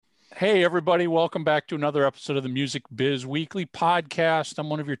Hey, everybody. Welcome back to another episode of the Music Biz Weekly podcast.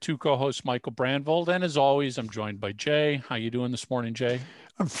 I'm one of your two co-hosts, Michael Brandvold. And as always, I'm joined by Jay. How you doing this morning, Jay?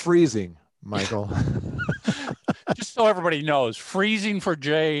 I'm freezing, Michael. Just so everybody knows, freezing for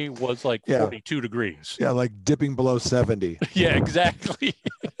Jay was like 42 degrees. Yeah, like dipping below 70. Yeah, exactly.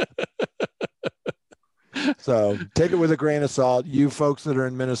 So take it with a grain of salt. You folks that are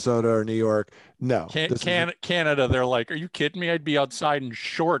in Minnesota or New York, no. Canada, they're like, are you kidding me? I'd be outside in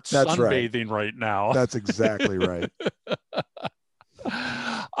shorts sunbathing right now. That's exactly right.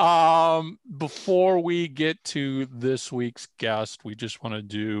 Before we get to this week's guest, we just want to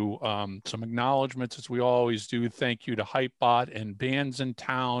do some acknowledgments, as we always do. Thank you to Hypebot and Bands in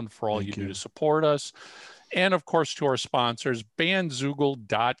Town for all you do to support us. And of course, to our sponsors,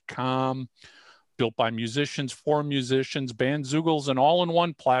 bandzoogle.com. Built by musicians for musicians. Bandzoogle is an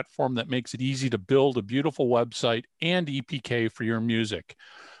all-in-one platform that makes it easy to build a beautiful website and EPK for your music.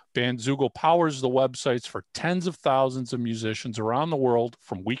 Bandzoogle powers the websites for tens of thousands of musicians around the world,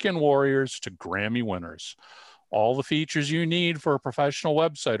 from weekend warriors to Grammy winners. All the features you need for a professional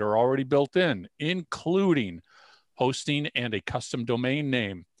website are already built in, including hosting and a custom domain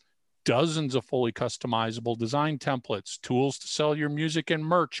name, dozens of fully customizable design templates, tools to sell your music and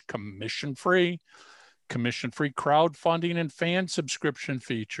merch commission-free crowdfunding and fan subscription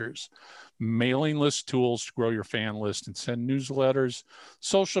features, mailing list tools to grow your fan list and send newsletters,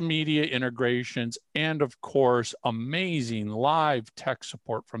 social media integrations, and of course, amazing live tech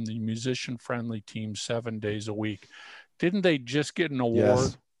support from the musician-friendly team 7 days a week. Didn't they just get an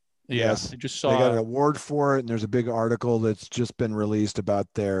award? Yes. I just saw they got an award for it, and there's a big article that's just been released about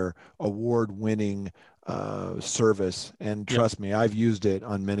their award-winning service. And trust me, I've used it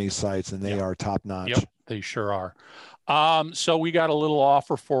on many sites, and they are top-notch. Yep, they sure are. So we got a little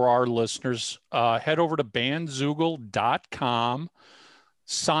offer for our listeners. Head over to bandzoogle.com,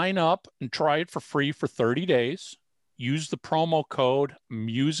 sign up, and try it for free for 30 days. Use the promo code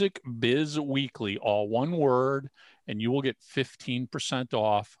MusicBizWeekly, all one word, and you will get 15%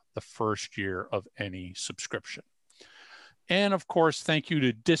 off the first year of any subscription. And of course, thank you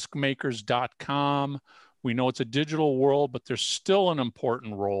to discmakers.com. We know it's a digital world, but there's still an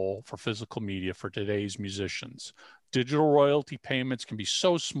important role for physical media for today's musicians. Digital royalty payments can be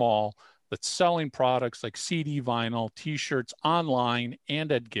so small that selling products like CD, vinyl, t-shirts online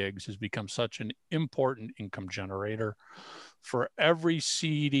and at gigs has become such an important income generator. For every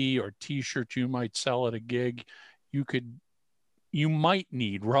CD or t-shirt you might sell at a gig, you might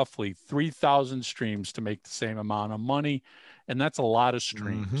need roughly 3,000 streams to make the same amount of money, and that's a lot of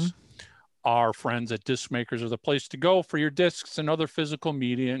streams. Our friends at Discmakers are the place to go for your discs and other physical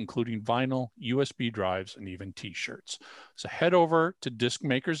media, including vinyl, USB drives, and even t-shirts. So head over to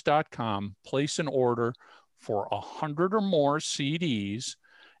discmakers.com, place an order for 100 or more CDs,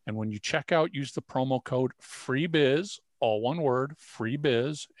 and when you check out, use the promo code FREEBIZ, all one word,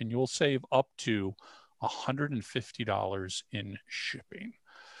 FREEBIZ, and you'll save up to $150 in shipping.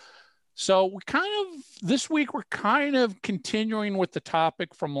 So this week, we're kind of continuing with the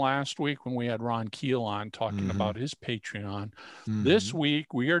topic from last week when we had Ron Keel on talking about his Patreon. This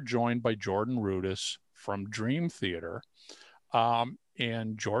week, we are joined by Jordan Rudess from Dream Theater.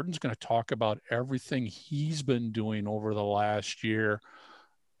 And Jordan's going to talk about everything he's been doing over the last year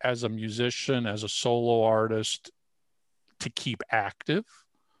as a musician, as a solo artist, to keep active,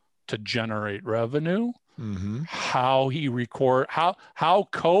 to generate revenue, how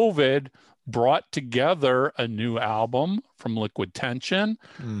COVID brought together a new album from Liquid Tension,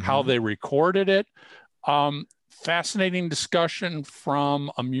 how they recorded it. Fascinating discussion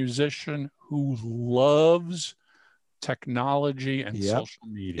from a musician who loves technology and social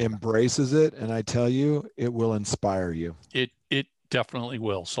media. Embraces it, and I tell you, it will inspire you. It definitely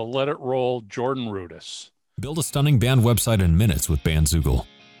will. So let it roll. Jordan Rudess. Build a stunning band website in minutes with Bandzoogle.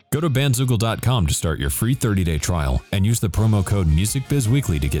 Go to bandzoogle.com to start your free 30-day trial and use the promo code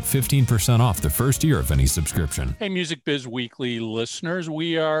MusicBizWeekly to get 15% off the first year of any subscription. Hey, Music Biz Weekly listeners,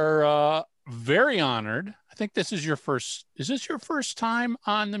 we are very honored. I think is this your first time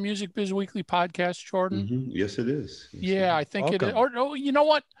on the Music Biz Weekly podcast, Jordan? Yes, it is. Yeah, I think it is. Or you know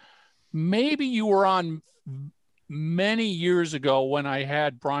what? Maybe you were on many years ago when I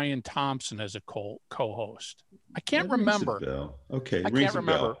had Brian Thompson as a co-host. I can't remember. Okay, I can't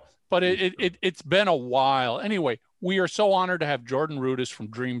remember, but it's been a while. Anyway, we are so honored to have Jordan Rudess from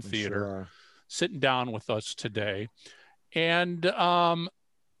Dream Theater sitting down with us today. And,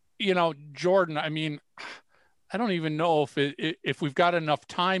 Jordan, I mean, I don't even know if we've got enough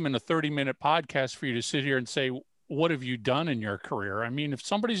time in a 30-minute podcast for you to sit here and say, what have you done in your career? I mean, if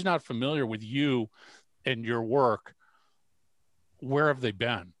somebody's not familiar with you and your work, where have they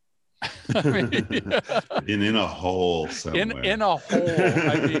been? I mean, in a hole somewhere. In a hole.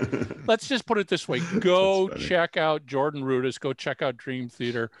 I mean, let's just put it this way. Go check out Jordan Rudess. Go check out Dream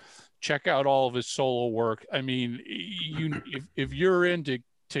Theater. Check out all of his solo work. I mean, if you're into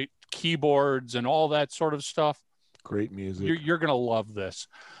keyboards and all that sort of stuff, great music, you're going to love this.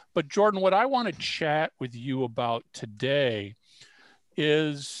 But Jordan, what I want to chat with you about today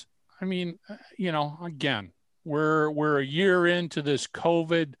is, I mean, you know, again, we're a year into this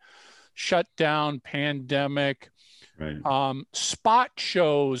COVID shutdown pandemic. Right. Spot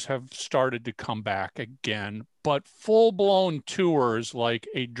shows have started to come back again, but full-blown tours like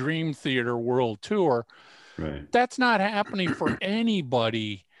a Dream Theater World Tour, right, that's not happening for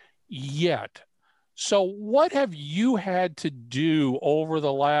anybody yet. So what have you had to do over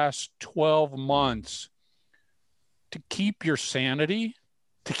the last 12 months to keep your sanity,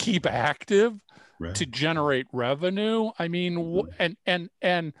 to keep active, right, to generate revenue? I mean,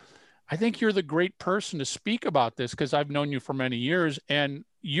 and I think you're the great person to speak about this because I've known you for many years, and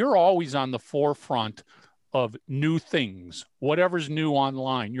you're always on the forefront of new things, whatever's new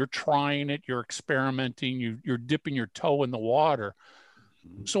online. You're trying it, you're experimenting, you're dipping your toe in the water.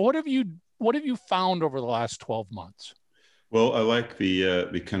 So what have you found over the last 12 months? Well, I like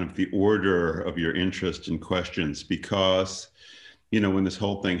the kind of the order of your interest and questions because, you know, when this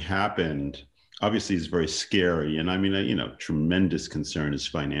whole thing happened, obviously it's very scary. And I mean, you know, tremendous concern is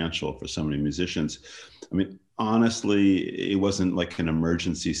financial for so many musicians. I mean, honestly, it wasn't like an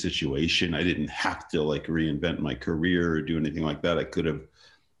emergency situation. I didn't have to like reinvent my career or do anything like that. I could have,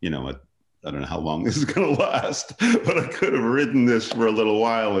 you know, I don't know how long this is going to last, but I could have ridden this for a little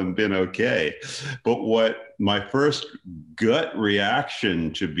while and been okay. But what my first gut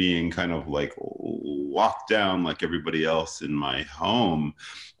reaction to being kind of like locked down like everybody else in my home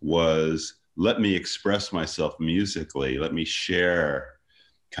was, let me express myself musically. Let me share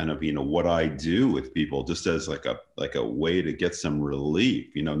kind of, you know, what I do with people just as like a way to get some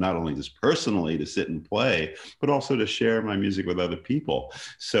relief, you know, not only just personally to sit and play, but also to share my music with other people.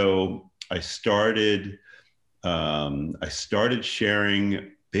 So I started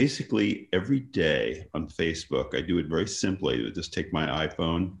sharing basically every day on Facebook. I do it very simply. I just take my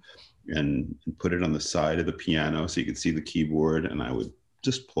iPhone and put it on the side of the piano so you can see the keyboard, and I would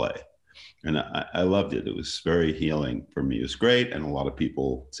just play. And I loved it. It was very healing for me. It was great. And a lot of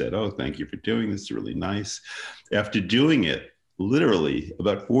people said, oh, thank you for doing this. It's really nice. After doing it literally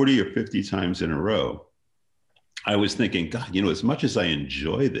about 40 or 50 times in a row, I was thinking, God, you know, as much as I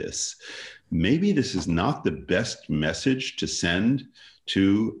enjoy this, maybe this is not the best message to send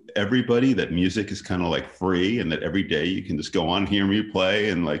to everybody, that music is kind of like free and that every day you can just go on, hear me play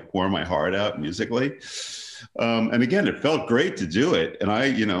and like pour my heart out musically. And again, it felt great to do it. And I,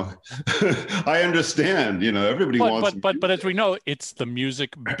 you know, I understand, you know, everybody wants. But as we know, it's the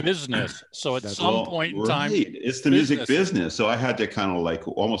music business. So at some point in time, it's the music business. So I had to kind of like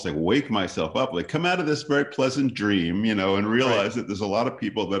almost like wake myself up, like come out of this very pleasant dream, you know, and realize that there's a lot of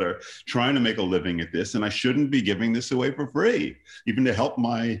people that are trying to make a living at this. And I shouldn't be giving this away for free, even to help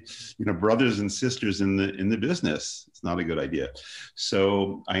my, you know, brothers and sisters in the business. It's not a good idea.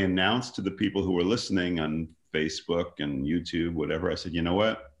 So I announced to the people who were listening on Facebook and YouTube, whatever, I said, you know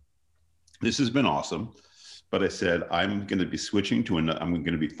what, this has been awesome. But I said, I'm going to be switching to I'm going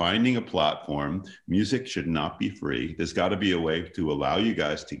to be finding a platform. Music should not be free. There's got to be a way to allow you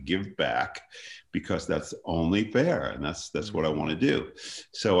guys to give back, because that's only fair. And that's what I want to do.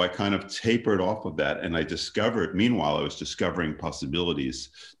 So I kind of tapered off of that. And I discovered, meanwhile, I was discovering possibilities,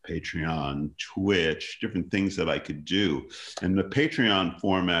 Patreon, Twitch, different things that I could do. And the Patreon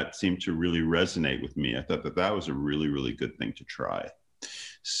format seemed to really resonate with me. I thought that that was a really, really good thing to try.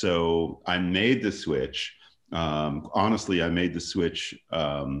 So I made the switch. Honestly, I made the switch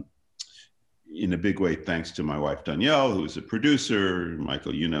in a big way thanks to my wife Danielle, who is a producer.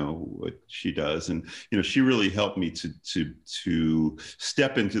 Michael, you know what she does, and you know she really helped me to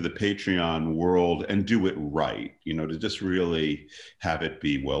step into the Patreon world and do it right. You know, to just really have it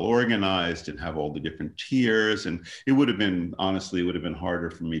be well organized and have all the different tiers. And it would have been, honestly, it would have been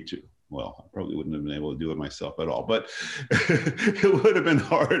harder for me to. Well, I probably wouldn't have been able to do it myself at all, but it would have been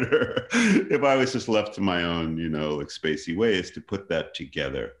harder if I was just left to my own, you know, like spacey ways to put that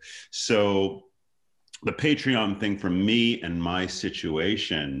together. So the Patreon thing for me and my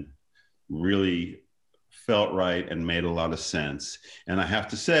situation really felt right and made a lot of sense. And I have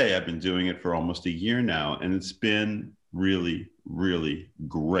to say, I've been doing it for almost a year now, and it's been really, really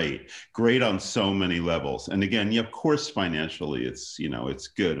great on so many levels. And again, yeah, of course, financially, it's, you know, it's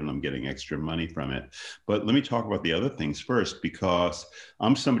good and I'm getting extra money from it. But let me talk about the other things first, because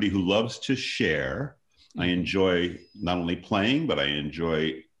I'm somebody who loves to share. I enjoy not only playing, but I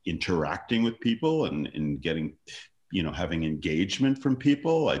enjoy interacting with people and getting, having engagement from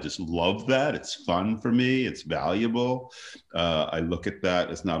people. I just love that. It's fun for me. It's valuable. I look at that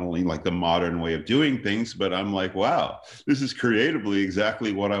as not only like the modern way of doing things, but I'm like, wow, this is creatively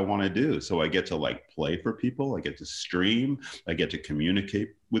exactly what I want to do. So I get to like play for people. I get to stream. I get to communicate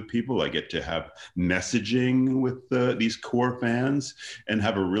with people. I get to have messaging with these core fans and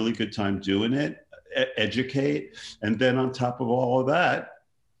have a really good time doing it, educate. And then on top of all of that,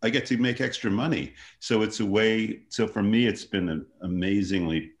 I get to make extra money. So it's a way, so for me, it's been an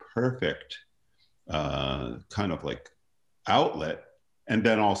amazingly perfect kind of like outlet, and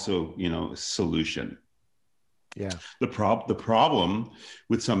then also, solution. Yeah. The problem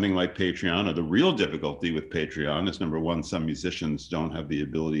with something like Patreon, or the real difficulty with Patreon, is number one, some musicians don't have the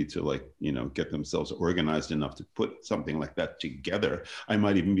ability to get themselves organized enough to put something like that together. I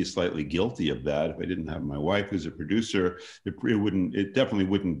might even be slightly guilty of that. If I didn't have my wife, who's a producer, it definitely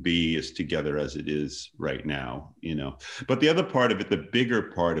wouldn't be as together as it is right now, But the other part of it, the bigger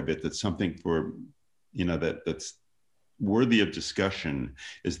part of it, that's something for, that's worthy of discussion,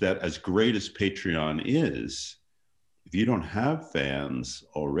 is that as great as Patreon is, if you don't have fans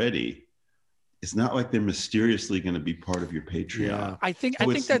already, it's not like they're mysteriously going to be part of your Patreon. Yeah. I think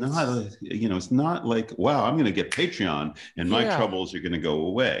that's not, it's not like, wow, I'm going to get Patreon and my troubles are going to go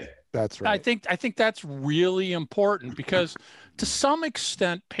away. That's right. I think that's really important, because to some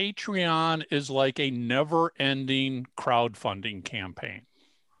extent, Patreon is like a never-ending crowdfunding campaign.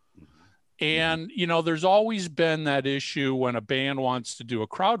 And, there's always been that issue when a band wants to do a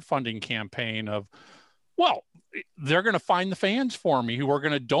crowdfunding campaign of, well, they're going to find the fans for me who are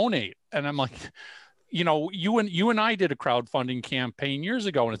going to donate. And I'm like, you and I did a crowdfunding campaign years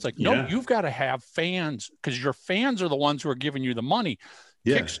ago, and it's like, no, you've got to have fans, because your fans are the ones who are giving you the money.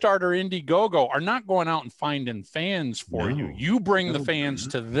 Yeah. Kickstarter, Indiegogo are not going out and finding fans for you. You bring the fans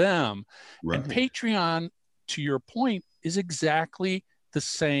to them. Right. And Patreon, to your point, is exactly the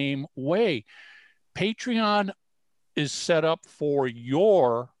same way. Patreon is set up for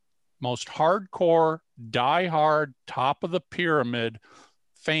your most hardcore, diehard, top of the pyramid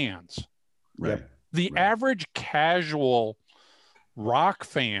fans. Right. The average casual rock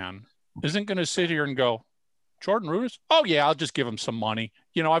fan isn't going to sit here and go, Jordan Rudess? Oh yeah, I'll just give him some money.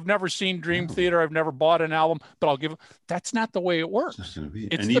 I've never seen Dream Theater. I've never bought an album, but I'll give him. That's not the way it works.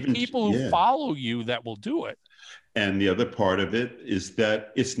 It's the people who follow you that will do it. And the other part of it is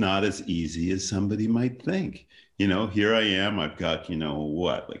that it's not as easy as somebody might think. Here I am, I've got,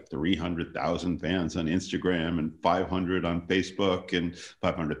 like 300,000 fans on Instagram and 500 on Facebook and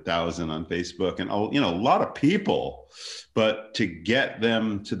 500,000 on Facebook and, a lot of people. But to get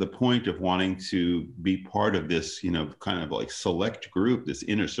them to the point of wanting to be part of this, kind of like select group, this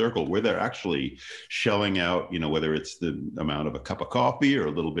inner circle where they're actually shelling out, whether it's the amount of a cup of coffee or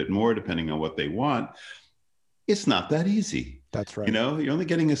a little bit more, depending on what they want, it's not that easy. That's right. You're only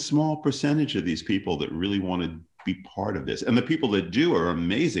getting a small percentage of these people that really want to be part of this, and the people that do are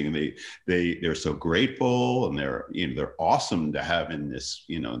amazing. They're so grateful, and they're awesome to have in this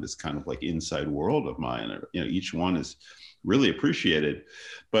this kind of like inside world of mine. Each one is really appreciated,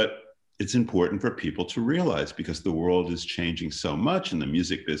 but it's important for people to realize, because the world is changing so much and the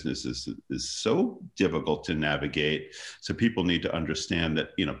music business is so difficult to navigate. So people need to understand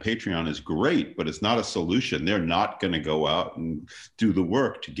that, Patreon is great, but it's not a solution. They're not going to go out and do the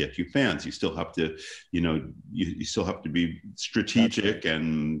work to get you fans. You still have to, you still have to be strategic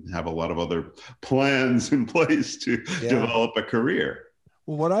and have a lot of other plans in place to develop a career.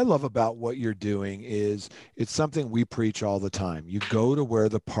 Well, what I love about what you're doing is it's something we preach all the time. You go to where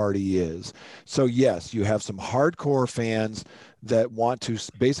the party is. So yes, you have some hardcore fans that want to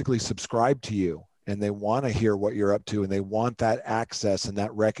basically subscribe to you, and they want to hear what you're up to, and they want that access and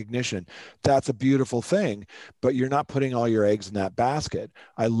that recognition. That's a beautiful thing, but you're not putting all your eggs in that basket.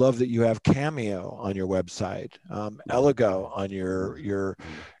 I love that you have Cameo on your website, Eligo on your,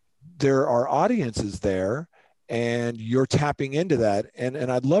 there are audiences there, and you're tapping into that. And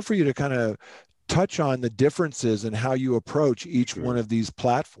I'd love for you to kind of touch on the differences in how you approach each one of these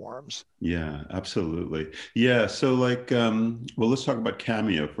platforms. Yeah, absolutely. Yeah. So well, let's talk about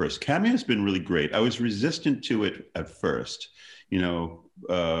Cameo first. Cameo has been really great. I was resistant to it at first,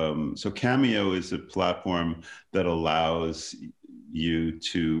 so Cameo is a platform that allows you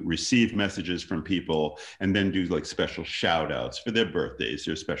to receive messages from people and then do like special shout outs for their birthdays,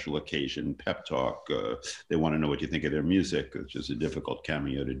 their special occasion, pep talk. They want to know what you think of their music, which is a difficult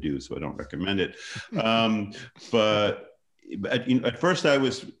Cameo to do, so I don't recommend it. But at first I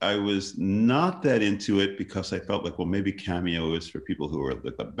was not that into it because I felt like, well, maybe Cameo is for people who are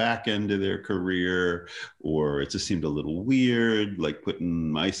at the back end of their career, or it just seemed a little weird, like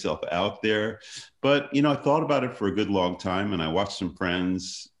putting myself out there. But I thought about it for a good long time, and I watched some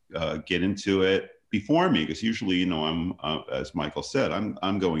friends get into it before me, because usually, I'm as Michael said,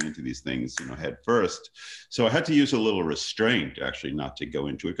 I'm going into these things, head first. So I had to use a little restraint, actually, not to go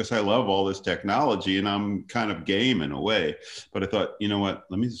into it, because I love all this technology and I'm kind of game in a way. But I thought, you know what,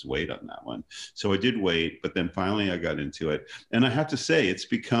 let me just wait on that one. So I did wait, but then finally I got into it. And I have to say, it's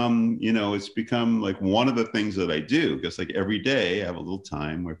become like one of the things that I do, because like every day I have a little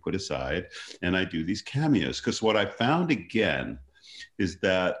time where I put aside and I do these cameos. Because what I found again is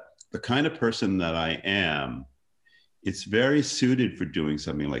that the kind of person that I am, it's very suited for doing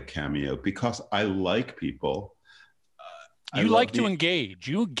something like Cameo, because I like people. You like to engage.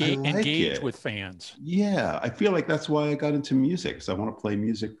 You engage with fans. Yeah, I feel like that's why I got into music, because I want to play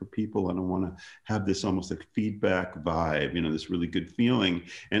music for people and I want to have this almost like feedback vibe, this really good feeling.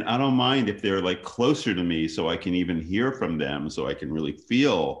 And I don't mind if they're like closer to me, so I can even hear from them, so I can really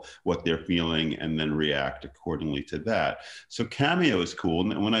feel what they're feeling and then react accordingly to that. So Cameo is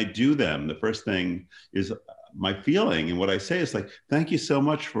cool. And when I do them, the first thing is my feeling, and what I say is like, thank you so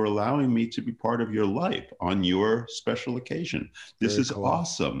much for allowing me to be part of your life on your special occasion. This is cool.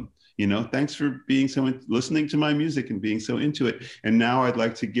 Awesome. Thanks for being listening to my music and being so into it. And now I'd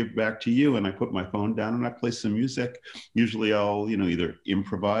like to give back to you. And I put my phone down and I play some music. Usually I'll, either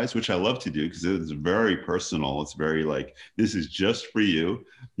improvise, which I love to do because it's very personal. It's very like, this is just for you.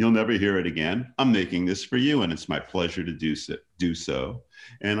 You'll never hear it again. I'm making this for you. And it's my pleasure to do so.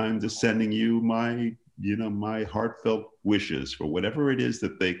 And I'm just sending you my heartfelt wishes for whatever it is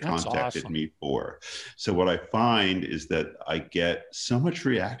that they contacted me for. So what I find is that I get so much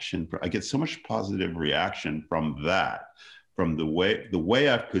positive reaction from that, from the way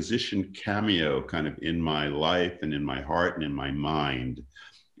I've positioned Cameo kind of in my life and in my heart and in my mind.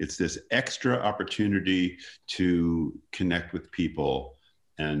 It's this extra opportunity to connect with people,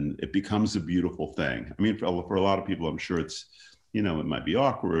 and it becomes a beautiful thing. I mean, for a lot of people, I'm sure it's, it might be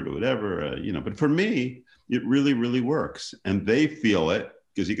awkward or whatever, but for me, it really, really works. And they feel it,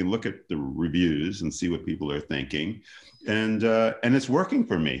 because you can look at the reviews and see what people are thinking. And it's working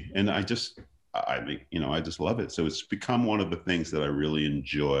for me. And I just love it. So it's become one of the things that I really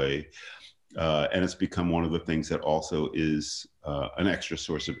enjoy. And it's become one of the things that also is an extra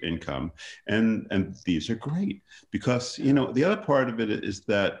source of income. And these are great because, the other part of it is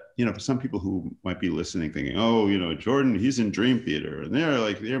that, for some people who might be listening thinking, oh, Jordan, he's in Dream Theater and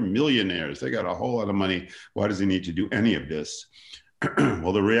they're millionaires. They got a whole lot of money. Why does he need to do any of this?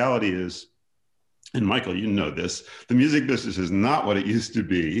 Well, the reality is, and Michael, you know this, the music business is not what it used to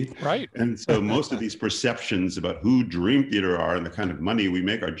be. Right. And so most of these perceptions about who Dream Theater are and the kind of money we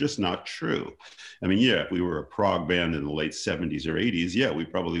make are just not true. I mean, yeah, if we were a prog band in the late 70s or 80s, yeah, we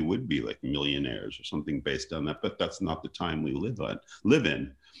probably would be like millionaires or something based on that, but that's not the time we live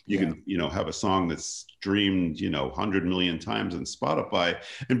in. You can, have a song that's streamed, 100 million times on Spotify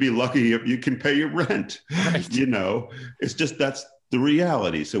and be lucky if you can pay your rent. Right. It's just, that's the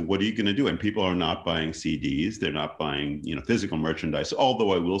reality. So what are you going to do? And people are not buying CDs. They're not buying, physical merchandise.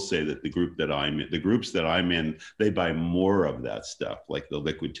 Although I will say that the groups that I'm in, they buy more of that stuff, like the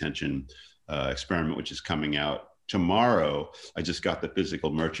Liquid Tension experiment, which is coming out tomorrow. I just got the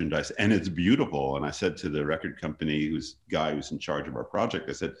physical merchandise and it's beautiful. And I said to the record company who's in charge of our project,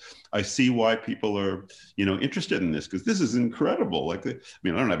 I said, I see why people are, interested in this, because this is incredible. Like, I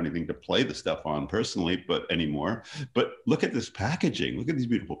don't have anything to play the stuff on personally, but look at this packaging, look at these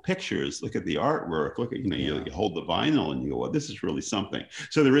beautiful pictures, look at the artwork, look at, you hold the vinyl and you go, well, this is really something.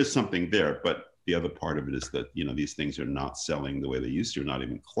 So there is something there, but the other part of it is that, these things are not selling the way they used to, not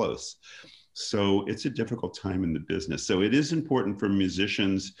even close. So it's a difficult time in the business. So it is important for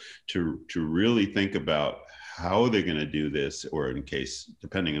musicians to really think about how they're going to do this, or in case,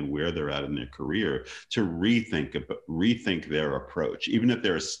 depending on where they're at in their career, to rethink their approach, even if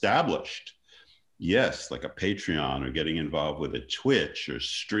they're established. Yes, like a Patreon or getting involved with a Twitch or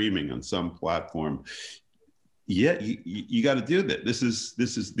streaming on some platform. Yeah, you got to do that.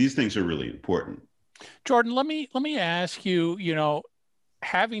 These things are really important. Jordan, let me ask you,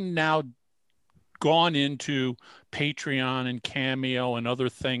 having now gone into Patreon and Cameo and other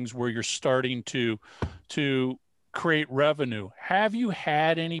things where you're starting to create revenue, have you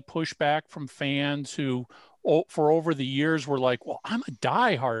had any pushback from fans who for over the years were like, well, I'm a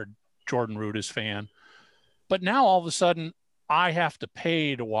diehard Jordan Rudess fan, but now all of a sudden I have to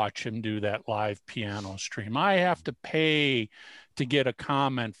pay to watch him do that live piano stream. I have to pay to get a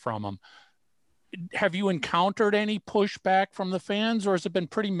comment from him. have you encountered any pushback from the fans, or has it been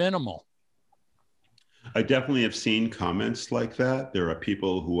pretty minimal? I definitely have seen comments like that. There are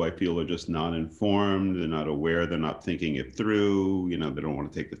people who I feel are just not informed. They're not aware. They're not thinking it through. You know, they don't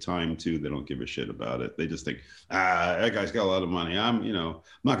want to take the time to. They don't give a shit about it. They just think, that guy's got a lot of money. I'm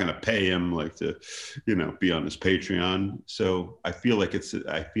not going to pay him like to, be on his Patreon. So I feel like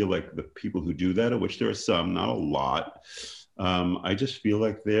the people who do that, of which there are some, not a lot. I just feel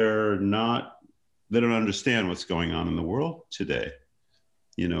like they don't understand what's going on in the world today.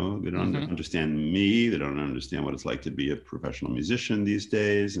 They don't understand me. They don't understand what it's like to be a professional musician these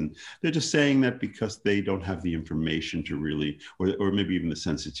days. And they're just saying that because they don't have the information to really, or maybe even the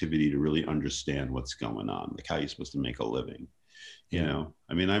sensitivity to really understand what's going on, like how you're supposed to make a living.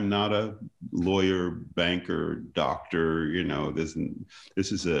 I mean, I'm not a lawyer, banker, doctor,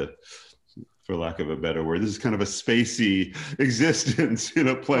 this is for lack of a better word, this is kind of a spacey existence,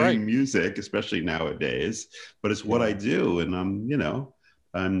 playing music, especially nowadays, but it's what I do. And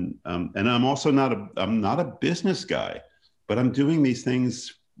and I'm also I'm not a business guy, but I'm doing these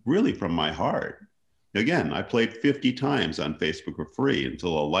things really from my heart. Again, I played 50 times on Facebook for free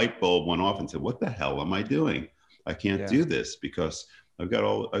until a light bulb went off and said, what the hell am I doing? I can't do this because I've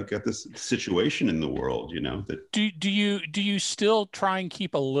got this situation in the world, that. Do you still try and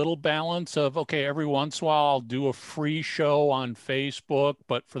keep a little balance of, okay, every once in a while I'll do a free show on Facebook,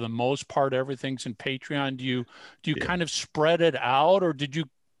 but for the most part, everything's in Patreon. Do you kind of spread it out, or did you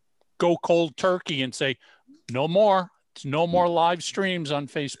go cold turkey and say, no more live streams on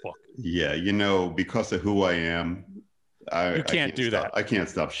Facebook? Yeah. Because of who I am, you can't do that. I can't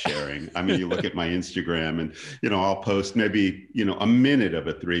stop sharing. I mean, you look at my Instagram and, I'll post maybe, a minute of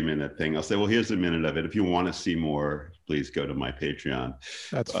a 3-minute thing. I'll say, well, here's a minute of it. If you want to see more, please go to my Patreon.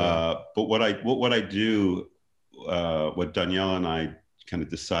 That's fair. But what I do, what Danielle and I kind of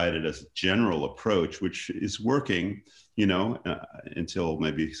decided as a general approach, which is working, until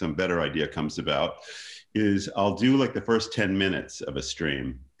maybe some better idea comes about, is I'll do like the first 10 minutes of a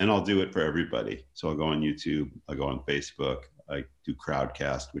stream, and I'll do it for everybody. So I'll go on YouTube, I'll go on Facebook, I do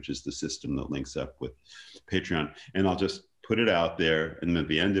Crowdcast, which is the system that links up with Patreon, and I'll just put it out there. And at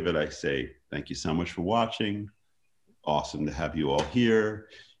the end of it, I say, thank you so much for watching. Awesome to have you all here.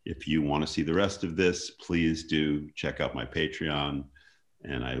 If you want to see the rest of this, please do check out my Patreon,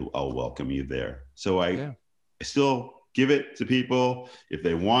 and I'll welcome you there. So I still give it to people. If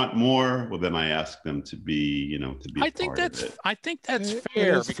they want more, well, then I ask them to be, I think that's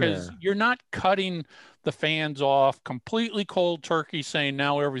fair, because you're not cutting the fans off completely cold turkey saying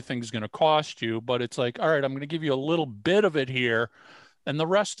now everything's going to cost you, but it's like, all right, I'm going to give you a little bit of it here and the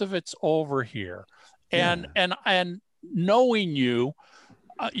rest of it's over here. And knowing you,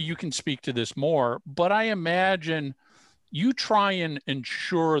 you can speak to this more, but I imagine you try and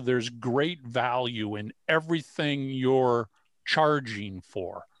ensure there's great value in everything you're charging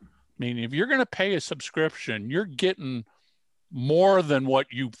for. I mean, if you're going to pay a subscription, you're getting more than what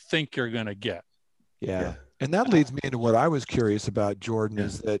you think you're going to get. Yeah. And that leads me into what I was curious about, Jordan,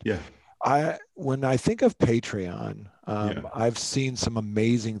 is that when I think of Patreon, I've seen some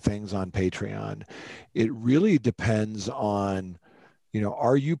amazing things on Patreon. It really depends on,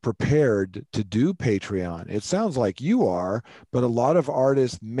 are you prepared to do Patreon? It sounds like you are, but a lot of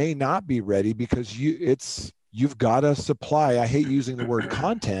artists may not be ready because you've got to supply. I hate using the word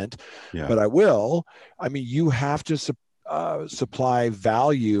content, but I will. I mean, you have to supply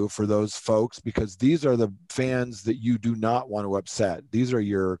value for those folks, because these are the fans that you do not want to upset. These are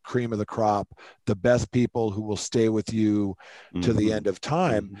your cream of the crop, the best people who will stay with you to the end of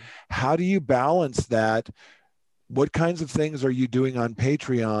time. How do you balance that? What kinds of things are you doing on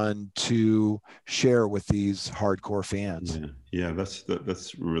Patreon to share with these hardcore fans? Yeah,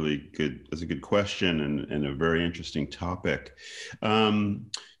 that's really good. That's a good question and a very interesting topic.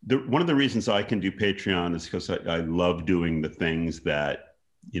 One of the reasons I can do Patreon is because I love doing the things that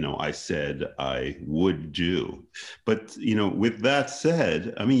I said I would do. But, with that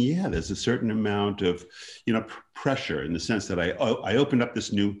said, I mean, there's a certain amount of, pressure in the sense that I opened up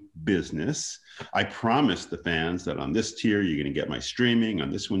this new business. I promised the fans that on this tier, you're going to get my streaming.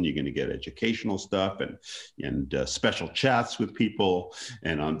 On this one, you're going to get educational stuff and special chats with people.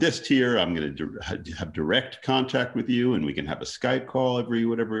 And on this tier, I'm going to have direct contact with you, and we can have a Skype call every,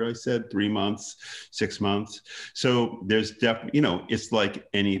 whatever I said, 3 months, 6 months. So there's definitely, it's like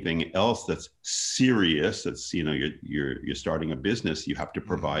anything else that's serious. That's, you're starting a business. You have to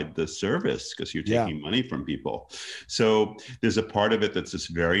provide the service because you're taking money from people. So there's a part of it that's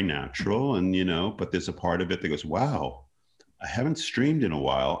just very natural, and but there's a part of it that goes, wow, I haven't streamed in a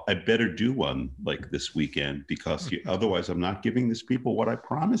while. I better do one like this weekend because otherwise I'm not giving these people what I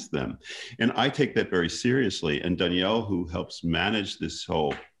promised them. And I take that very seriously. And Danielle, who helps manage this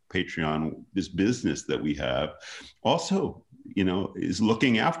whole Patreon, this business that we have, also, is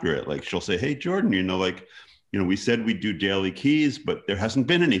looking after it. Like she'll say, hey, Jordan, we said we'd do daily keys, but there hasn't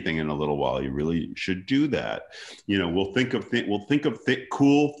been anything in a little while. You really should do that. We'll think of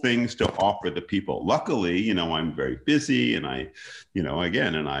cool things to offer the people. Luckily, I'm very busy, and I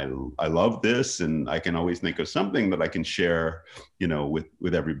love this, and I can always think of something that I can share,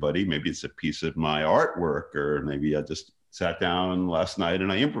 with everybody. Maybe it's a piece of my artwork, or maybe I just sat down last night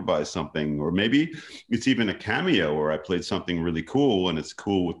and I improvised something, or maybe it's even a cameo where I played something really cool, and it's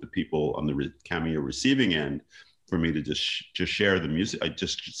cool with the people on the cameo receiving end for me to just share the music.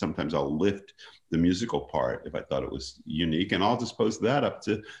 Sometimes I'll lift the musical part if I thought it was unique, and I'll just post that up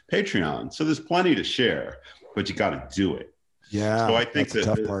to Patreon. So there's plenty to share, but you got to do it. Yeah, so I think that's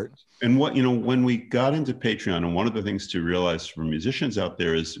the tough part. And when we got into Patreon, and one of the things to realize for musicians out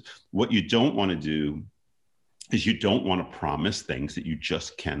there is what you don't want to do is you don't want to promise things that you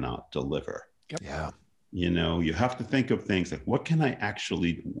just cannot deliver. Yep. Yeah. You have to think of things like, what can I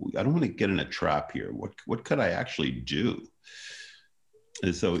don't want to get in a trap here. What could I actually do?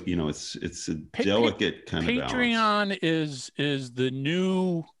 And so, it's a delicate kind of balance. Patreon is the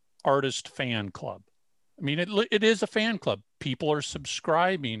new artist fan club. I mean, it is a fan club. People are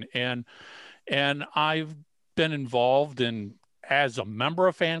subscribing, and I've been involved in as a member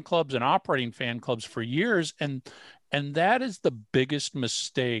of fan clubs and operating fan clubs for years. And that is the biggest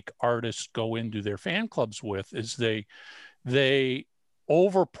mistake artists go into their fan clubs with, is they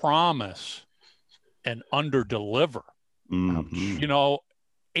overpromise and underdeliver. Mm-hmm.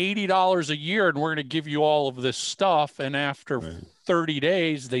 $80 a year, and we're going to give you all of this stuff. And after 30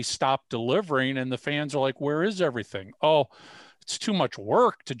 days, they stop delivering, and the fans are like, where is everything? Oh, it's too much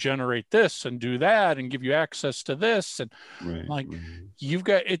work to generate this and do that and give you access to this. And you've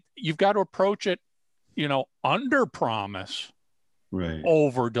got to approach it, under promise,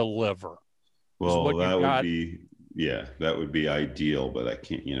 over deliver. Well, that would be ideal, but I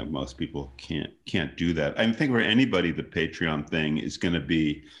can't, most people can't do that. I think for anybody, the Patreon thing is going to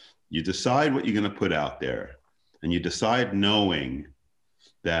be, you decide what you're going to put out there, and you decide knowing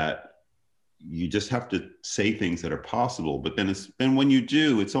that you just have to say things that are possible. But then when you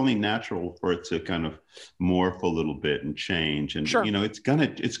do, it's only natural for it to kind of morph a little bit and change. And, it's going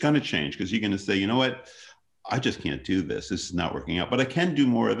to change, because you're going to say, you know what, I just can't do this. This is not working out, but I can do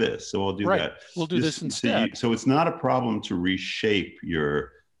more of this. So I'll do that. We'll do this instead. So it's not a problem to reshape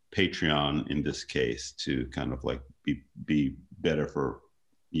your Patreon in this case to kind of like be better for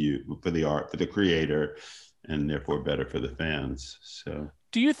you, for the art, for the creator, and therefore better for the fans. So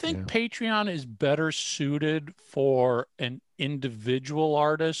do you think Patreon is better suited for an individual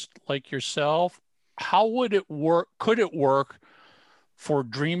artist like yourself? How would it work? Could it work for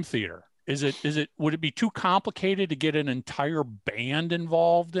Dream Theater? Would it be too complicated to get an entire band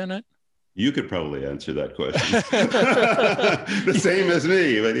involved in it? You could probably answer that question. The same as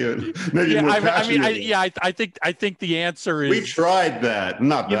me, but maybe more passionate. I think the answer is, we tried that,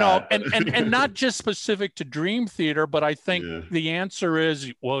 not that. And not just specific to Dream Theater, but I think the answer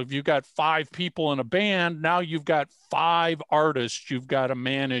is, well, if you've got 5 people in a band, now you've got 5 artists you've got to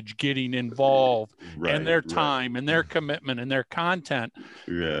manage getting involved, and their time and their commitment and their content,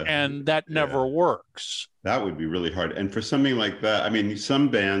 and that never works. That would be really hard. And for something like that, I mean, some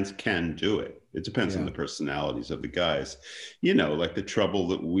bands can do it. It depends on the personalities of the guys. Like the trouble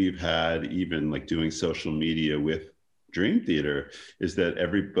that we've had, even like doing social media with Dream Theater, is that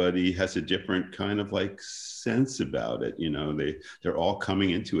everybody has a different kind of like sense about it. They're all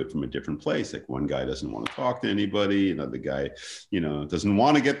coming into it from a different place. Like one guy doesn't want to talk to anybody. Another guy, doesn't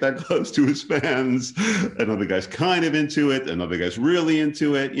want to get that close to his fans. Another guy's kind of into it. Another guy's really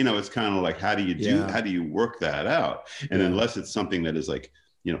into it. It's kind of like, how do you work that out? And unless it's something that is like,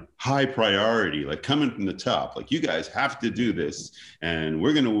 high priority, like coming from the top, like you guys have to do this, and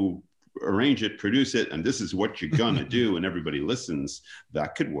we're going to arrange it, produce it, and this is what you're gonna do, and everybody listens,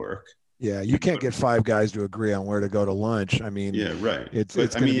 that could work. You can't get 5 guys to agree on where to go to lunch. I mean, it's going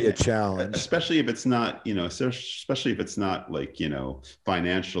to be a challenge, especially if it's not, like,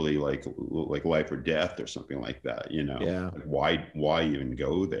 financially, like life or death or something like that. Like why even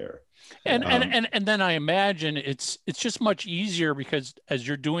go there? And then I imagine it's just much easier, because as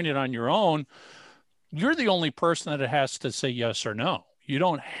you're doing it on your own, you're the only person that has to say yes or no. You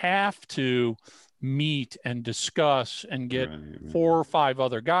don't have to meet and discuss and get 4 or 5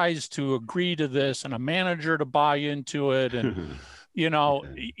 other guys to agree to this, and a manager to buy into it, and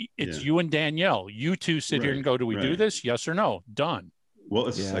It's you and Danielle. You two sit here and go, do we do this? Yes or no? Done. Well,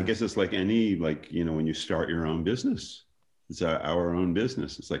 I guess it's like any, when you start your own business, it's our own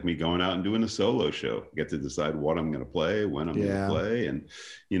business. It's like me going out and doing a solo show. I get to decide what I'm going to play, when I'm going to play, and,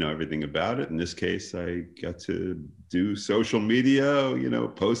 everything about it. In this case, I got to do social media,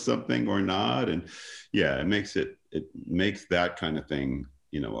 post something or not. And it makes that kind of thing,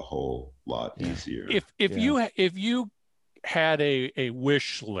 a whole lot easier. If you had a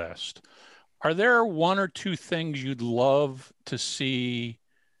wish list, are there one or two things you'd love to see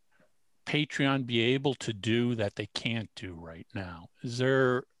Patreon be able to do that they can't do right now? Is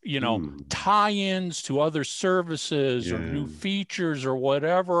there, tie-ins to other services or new features or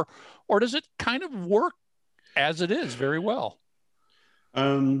whatever, or does it kind of work as it is very well?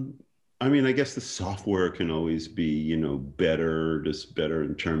 I guess the software can always be, better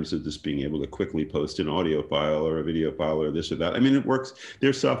in terms of just being able to quickly post an audio file or a video file or this or that. It works.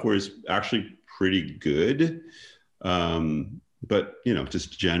 Their software is actually pretty good. But,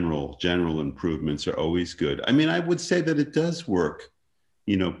 just general improvements are always good. I would say that it does work,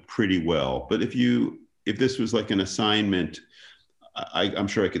 pretty well. But if this was like an assignment, I'm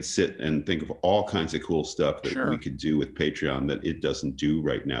sure I could sit and think of all kinds of cool stuff that we could do with Patreon that it doesn't do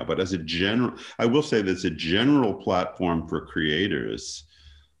right now. But I will say that as a general platform for creators,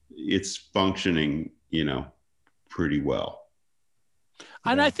 it's functioning, pretty well.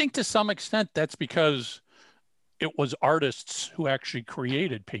 And I think to some extent that's because it was artists who actually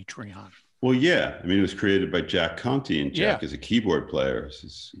created Patreon. Well, yeah. It was created by Jack Conte, and Jack is a keyboard player.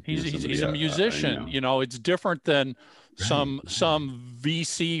 He's a musician. It's different than some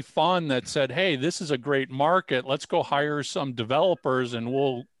VC fund that said, hey, this is a great market. Let's go hire some developers and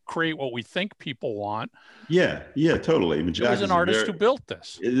we'll create what we think people want. Yeah, totally. Jack was an artist who built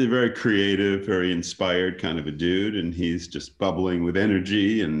this. He's a very creative, very inspired kind of a dude, and he's just bubbling with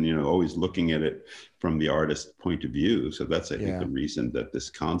energy and, always looking at it from the artist's point of view. So that's, I think, the reason that this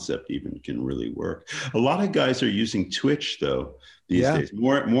concept even can really work. A lot of guys are using Twitch, though, these days.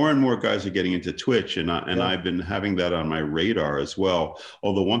 More and more guys are getting into Twitch, and I've been having that on my radar as well.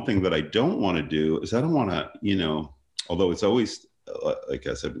 Although one thing that I don't want to do is I don't want to, although it's always, like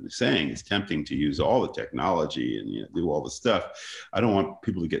as I've been saying, it's tempting to use all the technology and do all the stuff. I don't want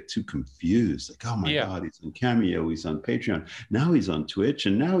people to get too confused. Like, oh my God, he's on Cameo, he's on Patreon, now he's on Twitch,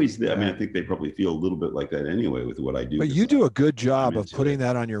 and now he's there. I think they probably feel a little bit like that anyway with what I do. But you do a good job of putting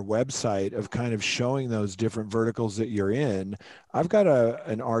that on your website, of kind of showing those different verticals that you're in. I've got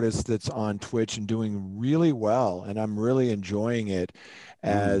an artist that's on Twitch and doing really well, and I'm really enjoying it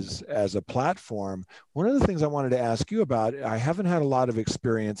as a platform. One of the things I wanted to ask you about, I haven't had a lot of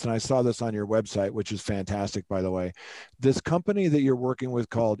experience, and I saw this on your website, which is fantastic, by the way. This company that you're working with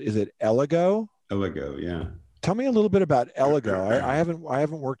called, is it Eligo? Eligo, yeah. Tell me a little bit about Eligo. I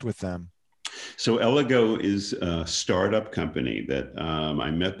haven't worked with them. So Eligo is a startup company that I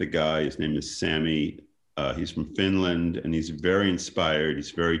met the guy. His name is Sammy. He's from Finland, and he's very inspired.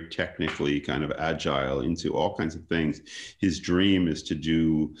 He's very technically kind of agile into all kinds of things. His dream is to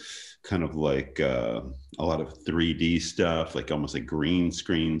do kind of like a lot of 3D stuff, like almost like green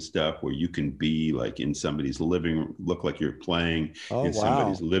screen stuff, where you can be like in somebody's look like you're playing in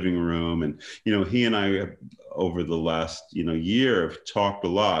somebody's living room. And, he and I have, over the last, year, have talked a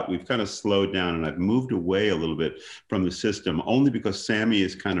lot. We've kind of slowed down, and I've moved away a little bit from the system, only because Sammy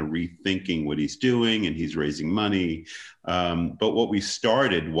is kind of rethinking what he's doing, and he's raising money. But what we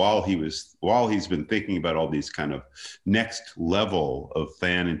started while he's been thinking about all these kind of next level of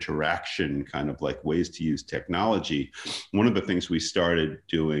fan interaction, kind of like ways to use technology, one of the things we started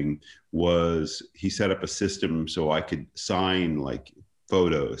doing was he set up a system so I could sign like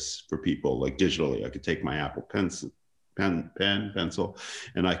photos for people, like digitally. I could take my Apple pencil,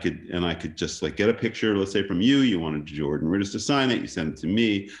 and I could just like get a picture, let's say from you wanted Jordan Rudess to sign it, you send it to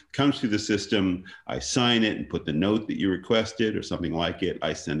me, comes through the system, I sign it and put the note that you requested or something like it,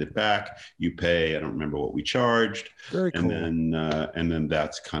 I send it back, you pay, I don't remember what we charged. Very cool. And then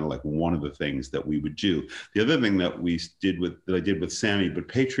that's kind of like one of the things that we would do. The other thing that I did with Sammy, but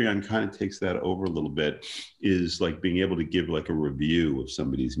Patreon kind of takes that over a little bit, is like being able to give like a review of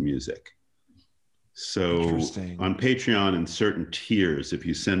somebody's music. So on Patreon, in certain tiers, if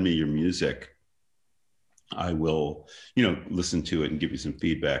you send me your music, I will, listen to it and give you some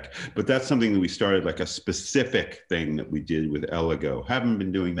feedback. But that's something that we started, like a specific thing that we did with Eligo. Haven't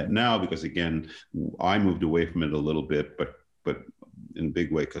been doing that now because, again, I moved away from it a little bit, but in a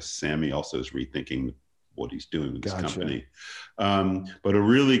big way because Sammy also is rethinking what he's doing with this company. But a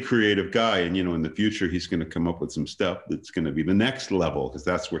really creative guy, and in the future he's going to come up with some stuff that's going to be the next level, because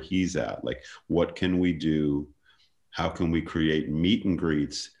that's where he's at. Like, what can we do How can we create meet and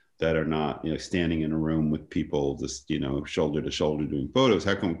greets that are not, standing in a room with people just, shoulder to shoulder doing photos?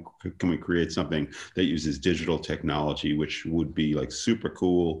 How can we create something that uses digital technology, which would be like super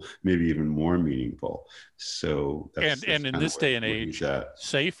cool, maybe even more meaningful? So that's and in this day and age,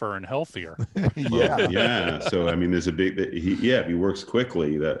 safer and healthier. Yeah. So I mean, there's a big, if he works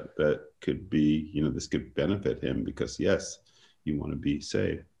quickly, that could be, this could benefit him, because yes, you want to be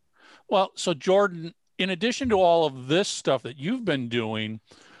safe. Well, so Jordan, in addition to all of this stuff that you've been doing,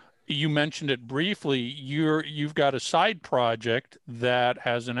 you mentioned it briefly, you've got a side project that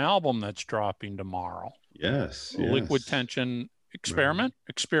has an album that's dropping tomorrow. Yes. Liquid Tension Experiment? Right.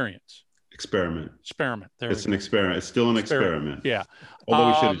 Experience. Experiment. It's an experiment. It's still an experiment. Yeah. Although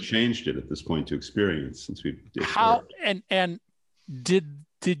we should have changed it at this point to experience, since we did. How and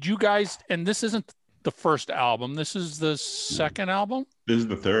did you guys, and this isn't the first album, this is the second album? This is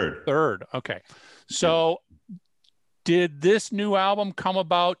the third. Third. Okay. So did this new album come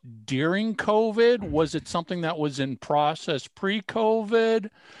about during COVID? Was it something that was in process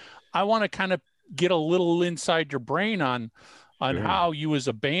pre-COVID? I want to kind of get a little inside your brain on Sure. how you as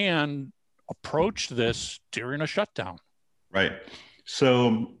a band approached this during a shutdown. Right.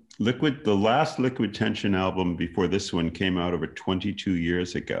 So the last Liquid Tension album before this one came out over 22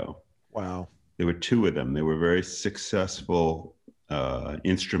 years ago. Wow. There were two of them. They were very successful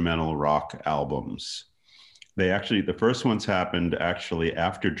instrumental rock albums. The first ones happened actually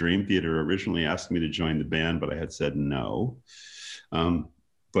after Dream Theater originally asked me to join the band, but I had said no.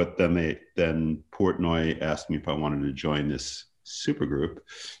 But then Portnoy asked me if I wanted to join this supergroup,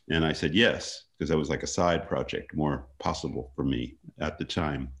 and I said yes, because that was like a side project, more possible for me at the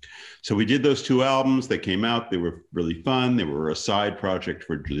time. So we did those two albums. They came out. They were really fun. They were a side project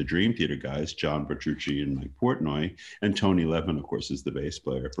for the Dream Theater guys, John Bertucci and Mike Portnoy, and Tony Levin, of course, is the bass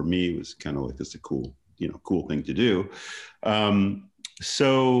player. For me, it was kind of like this a cool thing to do.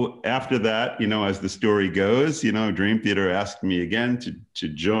 So after that, as the story goes, Dream Theater asked me again to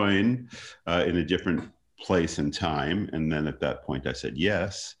join in a different place and time. And then at that point I said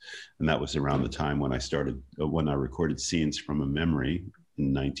yes. And that was around the time when I recorded Scenes from a Memory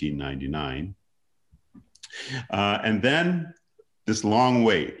in 1999. And then this long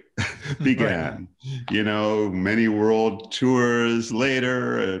wait began, many world tours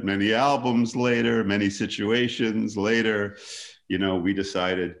later, many albums later, many situations later, we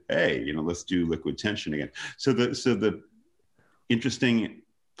decided, hey, let's do Liquid Tension again. So the interesting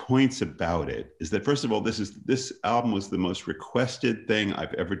points about it is that, first of all, this album was the most requested thing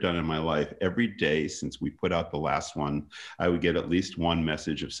I've ever done in my life. Every day since we put out the last one, I would get at least one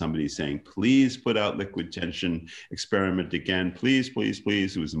message of somebody saying, please put out Liquid Tension Experiment again. Please, please,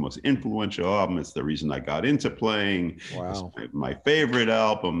 please. It was the most influential album. It's the reason I got into playing. Wow. It's my favorite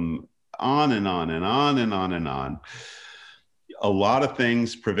album, on and on and on and on and on. A lot of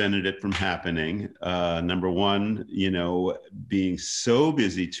things prevented it from happening. Number one, being so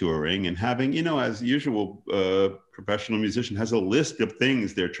busy touring and having, as usual, professional musician has a list of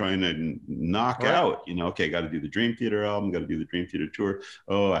things they're trying to knock out. Okay, got to do the Dream Theater album, got to do the Dream Theater tour.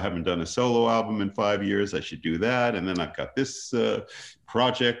 Oh, I haven't done a solo album in 5 years. I should do that. And then I've got this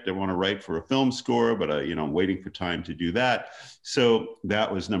project I want to write for a film score, but I'm waiting for time to do that. So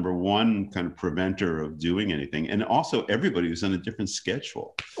that was number one kind of preventer of doing anything. And also everybody was on a different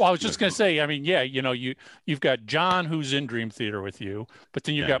schedule. Well, I was just going to say, I mean, yeah, you've got John, who's in Dream Theater with you, but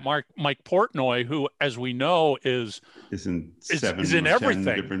then you've got Mike Portnoy, who, as we know, is in everything. In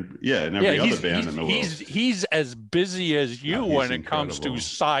every other band in the world. He's as busy as you when it comes to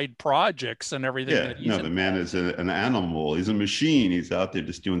side projects and everything. Yeah, the man is an animal. He's a machine. He's out there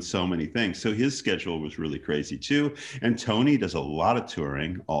just doing so many things. So his schedule was really crazy too. And Tony does a lot of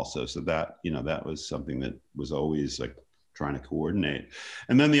touring also. So that, that was something that was always like trying to coordinate.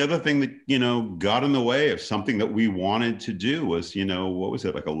 And then the other thing that, got in the way of something that we wanted to do was, what was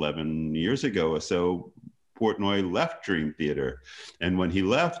it, like 11 years ago or so, Portnoy left Dream Theater. And when he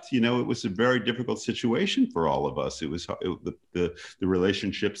left, it was a very difficult situation for all of us. It was the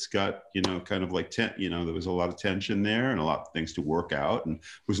relationships got, kind of like, there was a lot of tension there and a lot of things to work out, and it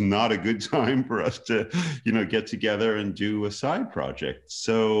was not a good time for us to, get together and do a side project.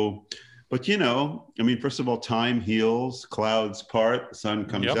 So, but, first of all, time heals, clouds part, the sun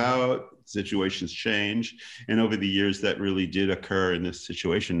comes out, situations change. And over the years, that really did occur in this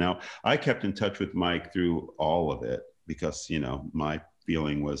situation. Now, I kept in touch with Mike through all of it because, my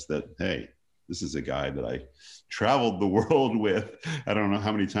feeling was that, hey, this is a guy that I traveled the world with. I don't know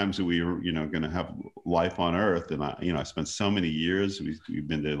how many times we were, going to have life on Earth. And I spent so many years. We've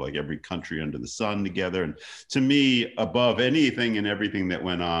been to like every country under the sun together. And to me, above anything and everything that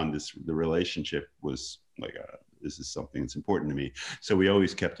went on, the relationship was like this is something that's important to me. So we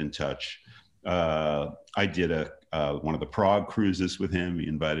always kept in touch. I did one of the Prague cruises with him. He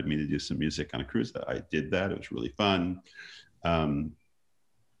invited me to do some music on a cruise. I did that. It was really fun.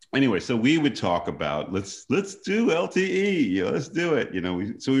 Anyway, so we would talk about let's do LTE. Let's do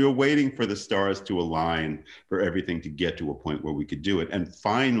it. So we were waiting for the stars to align for everything to get to a point where we could do it. And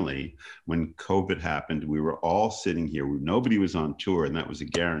finally, when COVID happened, we were all sitting here. Nobody was on tour, and that was a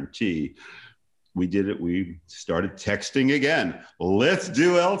guarantee. We did it. We started texting again. Let's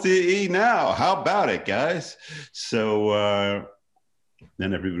do LTE now. How about it, guys? So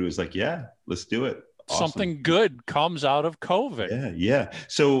then everybody was like, yeah, let's do it. Awesome. Something good comes out of COVID. Yeah.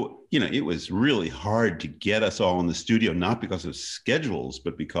 So, it was really hard to get us all in the studio, not because of schedules,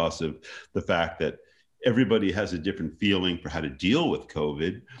 but because of the fact that everybody has a different feeling for how to deal with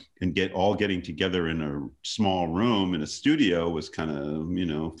COVID, and getting together in a small room in a studio was kind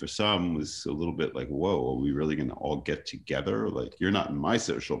of, for some was a little bit like, whoa, are we really going to all get together? Like, you're not in my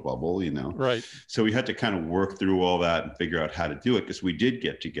social bubble, Right. So we had to kind of work through all that and figure out how to do it, because we did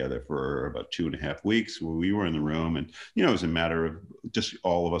get together for about 2.5 weeks where we were in the room, and, it was a matter of just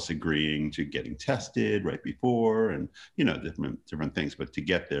all of us agreeing to getting tested right before, and, different things. But to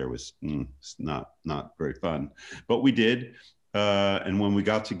get there was not very fun, but we did. And when we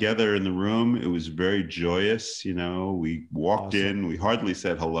got together in the room, it was very joyous. We walked in, we hardly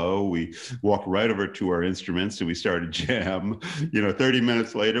said hello. We walked right over to our instruments and we started jam. 30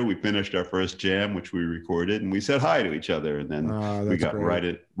 minutes later, we finished our first jam, which we recorded, and we said hi to each other. And then we got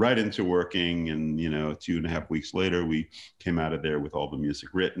right into working. And, 2.5 weeks later, we came out of there with all the music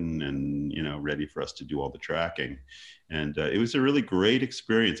written and, ready for us to do all the tracking. And it was a really great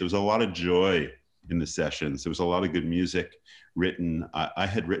experience. It was a lot of joy in the sessions. There was a lot of good music written. I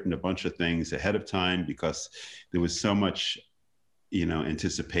had written a bunch of things ahead of time because there was so much,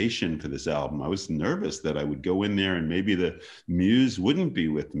 anticipation for this album. I was nervous that I would go in there and maybe the muse wouldn't be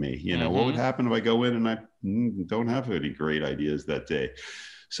with me. What would happen if I go in and I don't have any great ideas that day?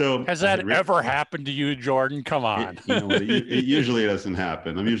 So has that ever happened to you, Jordan? Come on. It usually doesn't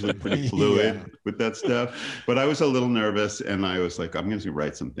happen. I'm usually pretty fluid with that stuff, but I was a little nervous, and I was like, I'm going to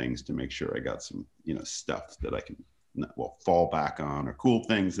write some things to make sure I got some, stuff that I can fall back on, or cool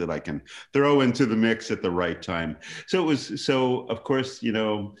things that I can throw into the mix at the right time. So of course,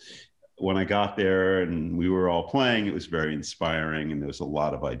 when I got there and we were all playing, it was very inspiring, and there was a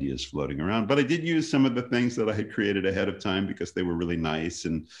lot of ideas floating around. But I did use some of the things that I had created ahead of time because they were really nice.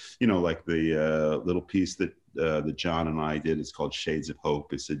 And, like the little piece that John and I did, it's called Shades of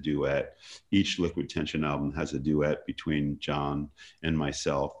Hope. It's a duet. Each Liquid Tension album has a duet between John and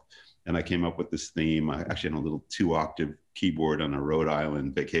myself. And I came up with this theme. I actually had a little 2-octave keyboard on a Rhode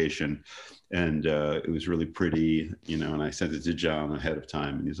Island vacation. And it was really pretty, and I sent it to John ahead of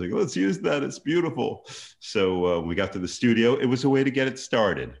time. And he's like, let's use that. It's beautiful. So when we got to the studio, it was a way to get it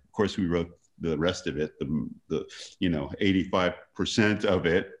started. Of course, we wrote the rest of it, the 85% of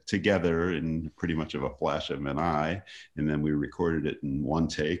it together in pretty much of a flash of an eye. And then we recorded it in one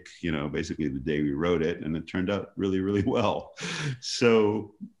take, basically the day we wrote it. And it turned out really, really well.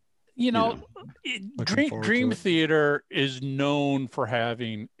 So, Dream Theater is known for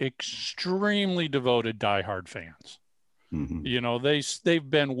having extremely devoted diehard fans. Mm-hmm. They've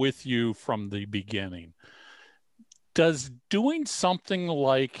been with you from the beginning. Does doing something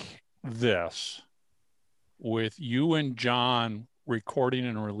like this with you and John recording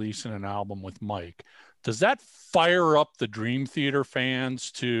and releasing an album with Mike, does that fire up the Dream Theater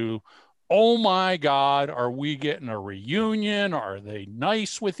fans to, oh my God, are we getting a reunion? Are they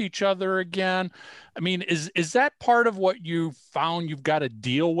nice with each other again? I mean, is that part of what you found you've got to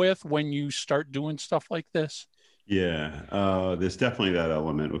deal with when you start doing stuff like this? Yeah, there's definitely that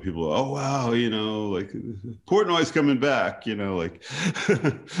element where people, oh, wow, like Portnoy's coming back,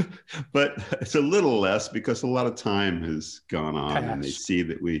 but it's a little less because a lot of time has gone on. And they see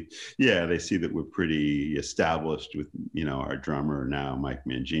that we're pretty established with, our drummer now, Mike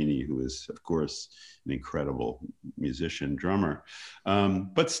Mangini, who is, of course, an incredible musician drummer.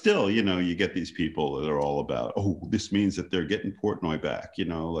 But still, you get these people that are all about, oh, this means that they're getting Portnoy back,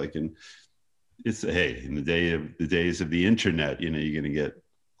 and it's in the days of the internet, you're going to get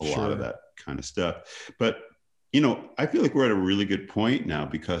a lot of that kind of stuff. But, I feel like we're at a really good point now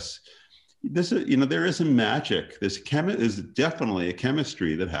because there is a magic. There's definitely a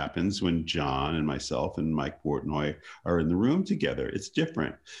chemistry that happens when John and myself and Mike Portnoy are in the room together. It's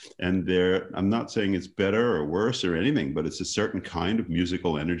different. And I'm not saying it's better or worse or anything, but it's a certain kind of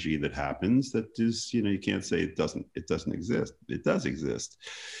musical energy that happens that is, you can't say it doesn't exist. It does exist.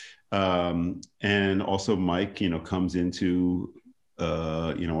 And also Mike, comes into,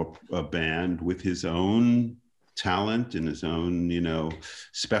 a band with his own talent and his own,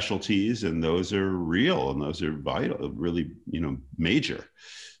 specialties, and those are real and those are vital, really, major.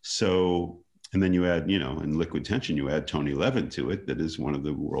 So, and then you add, in Liquid Tension, you add Tony Levin to it, that is one of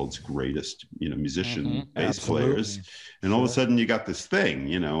the world's greatest, musician bass players. And all of a sudden you got this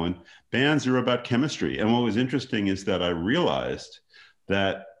thing, and bands are about chemistry. And what was interesting is that I realized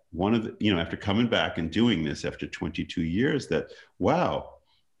that one of the, after coming back and doing this after 22 years, that, wow,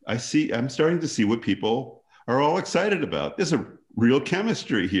 I'm starting to see what people are all excited about. There's a real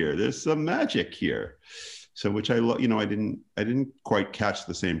chemistry here. There's some magic here. So, which I didn't quite catch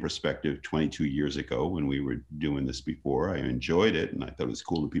the same perspective 22 years ago when we were doing this before. I enjoyed it and I thought it was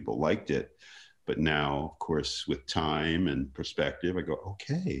cool that people liked it. But now, of course, with time and perspective, I go,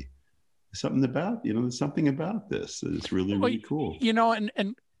 okay, there's something about, there's something about this. It's really, really cool.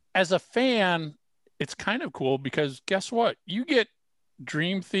 And as a fan, it's kind of cool because guess what? You get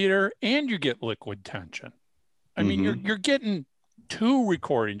Dream Theater and you get Liquid Tension. I mean, you're getting 2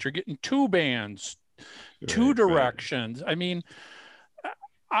 recordings, you're getting 2 bands, 2 directions. Right. I mean,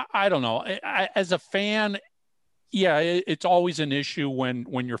 I don't know. As a fan, yeah, it's always an issue when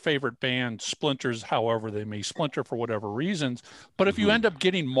your favorite band splinters, however they may splinter for whatever reasons. But if you end up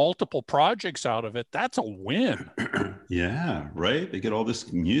getting multiple projects out of it, that's a win. Yeah, right. They get all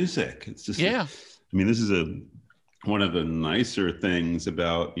this music. It's just, this is one of the nicer things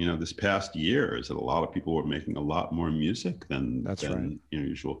about, this past year is that a lot of people were making a lot more music than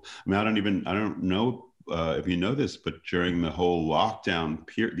usual. I mean, I don't know if you know this, but during the whole lockdown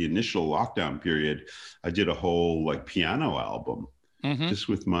period, the initial lockdown period, I did a whole piano album just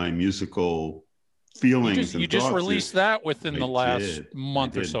with my musical feelings. You just released that within the last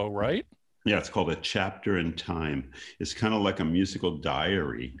month or so, right? Yeah, it's called A Chapter in Time. It's kind of like a musical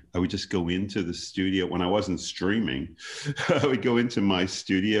diary. I would just go into the studio when I wasn't streaming. I would go into my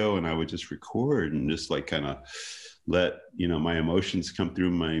studio and I would just record and just kind of let, my emotions come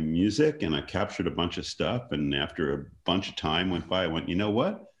through my music. And I captured a bunch of stuff. And after a bunch of time went by, I went, you know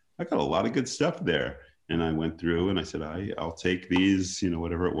what? I got a lot of good stuff there. And I went through and I said, I'll take these,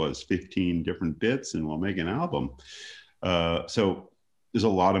 whatever it was, 15 different bits and we'll make an album. So there's a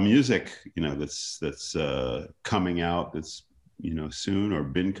lot of music, that's coming out that's, soon or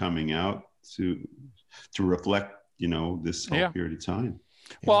been coming out to reflect, this whole period of time.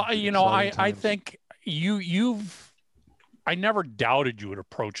 Well, I think I never doubted you would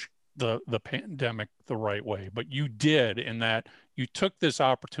approach the pandemic the right way, but you did, in that you took this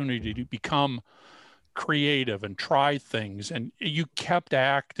opportunity to become creative and try things, and you kept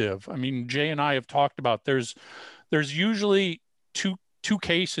active. I mean, Jay and I have talked about there's usually two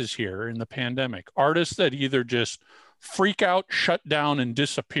cases here in the pandemic: artists that either just freak out, shut down, and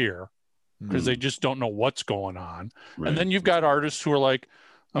disappear because they just don't know what's going on. Right. And then you've got artists who are like,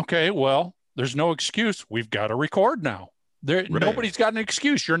 okay, well, there's no excuse. We've got to record now. Nobody's got an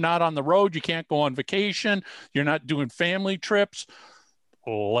excuse. You're not on the road. You can't go on vacation. You're not doing family trips.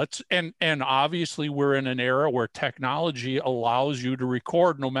 And obviously we're in an era where technology allows you to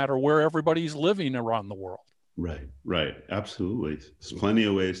record no matter where everybody's living around the world. Right. Absolutely. There's plenty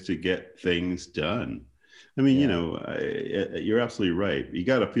of ways to get things done. I mean, you're absolutely right. You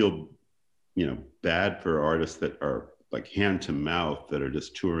got to feel, bad for artists that are like hand to mouth, that are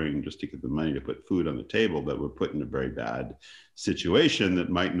just touring just to get the money to put food on the table, that were put in a very bad situation, that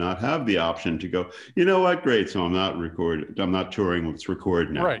might not have the option to go, you know what, great, so I'm not touring, let's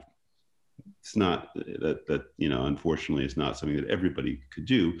record now. Right. It's not that, unfortunately, it's not something that everybody could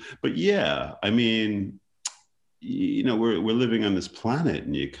do. But yeah, I mean, we're living on this planet,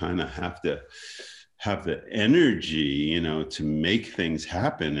 and you kind of have to have the energy, to make things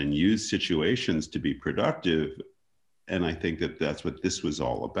happen and use situations to be productive. And I think that that's what this was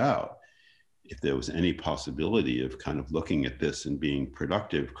all about. If there was any possibility of kind of looking at this and being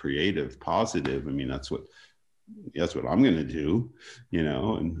productive, creative, positive, I mean, that's what I'm going to do,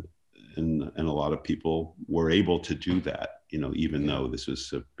 and a lot of people were able to do that, even though this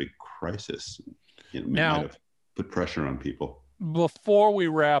was a big crisis. Now, might have put pressure on people. Before we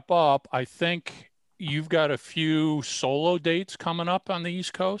wrap up, I think you've got a few solo dates coming up on the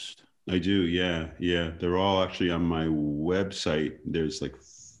East Coast. I do, yeah. They're all actually on my website. There's like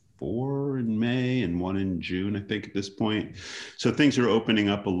 4 in May and 1 in June, I think, at this point. So things are opening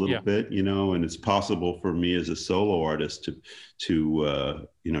up a little bit, and it's possible for me as a solo artist to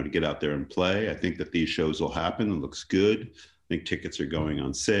get out there and play. I think that these shows will happen. It looks good. I think tickets are going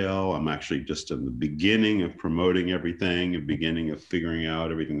on sale. I'm actually just in the beginning of promoting everything, the beginning of figuring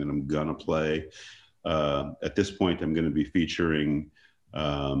out everything that I'm gonna play. At this point, I'm going to be featuring,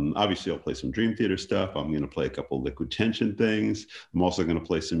 obviously I'll play some Dream Theater stuff. I'm going to play a couple Liquid Tension things. I'm also going to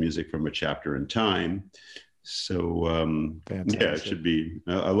play some music from A Chapter in Time. So Fantastic. yeah, it should be.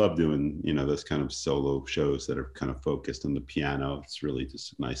 I love doing those kind of solo shows that are kind of focused on the piano. It's really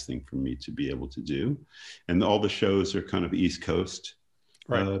just a nice thing for me to be able to do, and all the shows are kind of East Coast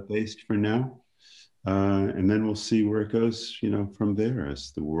based for now. And then we'll see where it goes, from there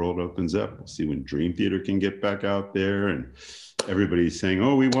as the world opens up. We'll see when Dream Theater can get back out there, and everybody's saying,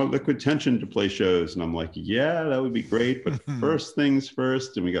 "Oh, we want Liquid Tension to play shows," and I'm like, "Yeah, that would be great, but first things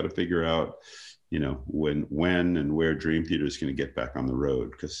first, and we got to figure out." When and where Dream Theater is going to get back on the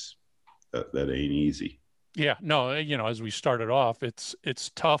road, because that ain't easy. Yeah, no, as we started off,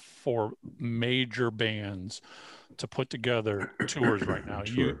 it's tough for major bands to put together tours right now.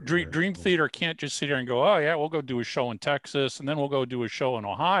 Sure, Dream Theater can't just sit here and go, "Oh yeah, we'll go do a show in Texas, and then we'll go do a show in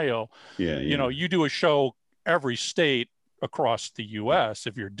Ohio." Yeah. You do a show every state across the U.S.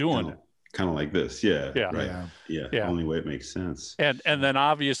 if you're doing it. Kind of like this, yeah. Right. Yeah. Only way it makes sense. And then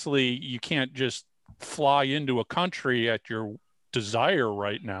obviously you can't just fly into a country at your desire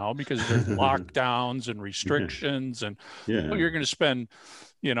right now because there's lockdowns and restrictions, and you're going to spend,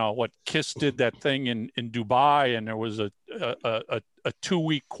 what Kiss did that thing in Dubai, and there was a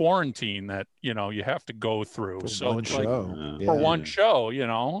 2-week quarantine that you have to go through. So it's like for one show,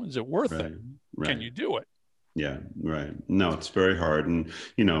 is it worth it? Can you do it? Yeah, right. No, it's very hard. And,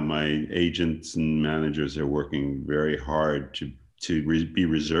 my agents and managers are working very hard to be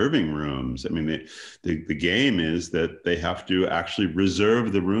reserving rooms. I mean, the game is that they have to actually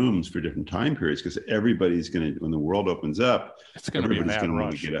reserve the rooms for different time periods, because everybody's going to, when the world opens up, it's going to be a mad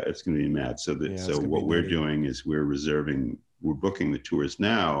rush. It's going to be mad. So what we're doing is we're booking the tours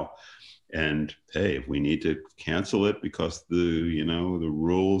now. And hey, if we need to cancel it because the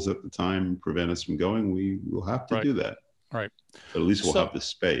rules at the time prevent us from going, we will have to do that. Right. But at least we'll have the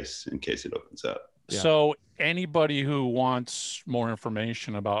space in case it opens up. Yeah. So anybody who wants more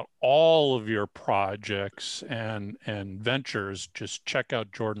information about all of your projects and ventures, just check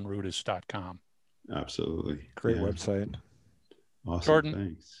out jordanrudess.com. Absolutely. Great website. Awesome. Jordan,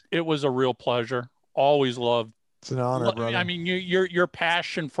 thanks. It was a real pleasure. Always loved. It's an honor, brother. I mean, your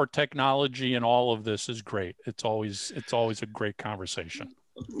passion for technology and all of this is great. It's always a great conversation.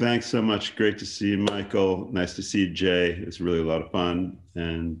 Thanks so much. Great to see you, Michael. Nice to see you, Jay. It's really a lot of fun.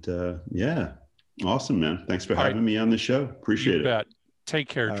 And awesome, man. Thanks for having me on the show. Appreciate it. You bet. Take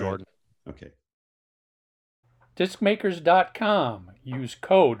care, Jordan. Right. Okay. Discmakers.com. Use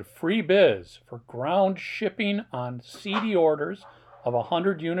code FREEBIZ for ground shipping on CD orders of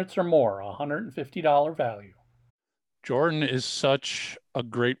 100 units or more, $150 value. Jordan is such a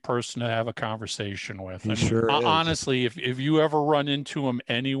great person to have a conversation with. He sure is. Honestly, if you ever run into him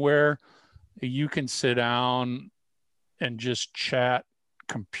anywhere, you can sit down and just chat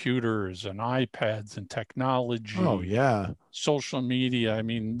computers and iPads and technology. Oh, yeah. Social media. I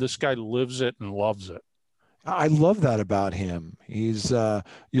mean, this guy lives it and loves it. I love that about him. He's,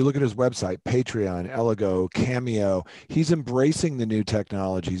 you look at his website, Patreon, Eligo, Cameo, he's embracing the new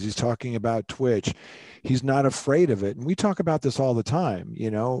technologies. He's talking about Twitch. He's not afraid of it. And we talk about this all the time.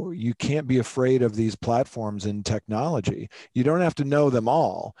 You can't be afraid of these platforms and technology. You don't have to know them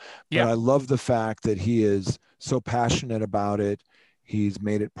all. But I love the fact that he is so passionate about it. He's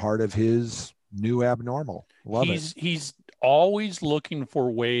made it part of his new abnormal. Love it. He's always looking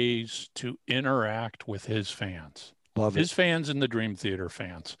for ways to interact with his fans. Love his it. Fans and the Dream Theater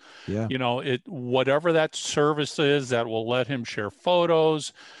fans. Yeah. Whatever that service is that will let him share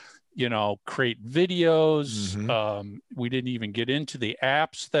photos, create videos. Mm-hmm. We didn't even get into the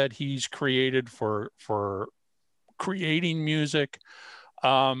apps that he's created for creating music.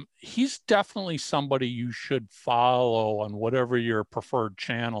 He's definitely somebody you should follow on whatever your preferred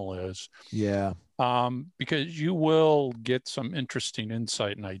channel is. Yeah. Because you will get some interesting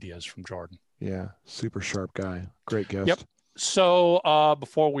insight and ideas from Jordan. Yeah. Super sharp guy. Great guest. Yep. So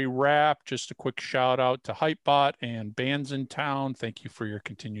before we wrap, just a quick shout out to Hypebot and Bands in Town. Thank you for your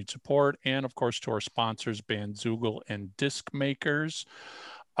continued support. And of course, to our sponsors, Bandzoogle and Disc Makers.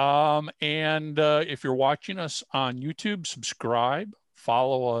 And if you're watching us on YouTube, subscribe,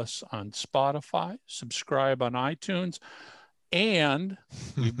 follow us on Spotify, subscribe on iTunes. And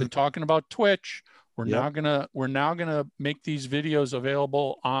we've been talking about Twitch. We're now gonna make these videos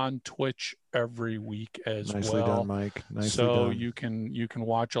available on Twitch every week as Nicely well. Done, Mike. Nicely so done. you can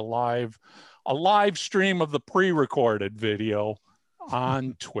watch a live stream of the pre-recorded video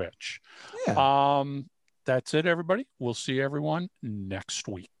on Twitch. Yeah. That's it, everybody. We'll see everyone next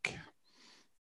week.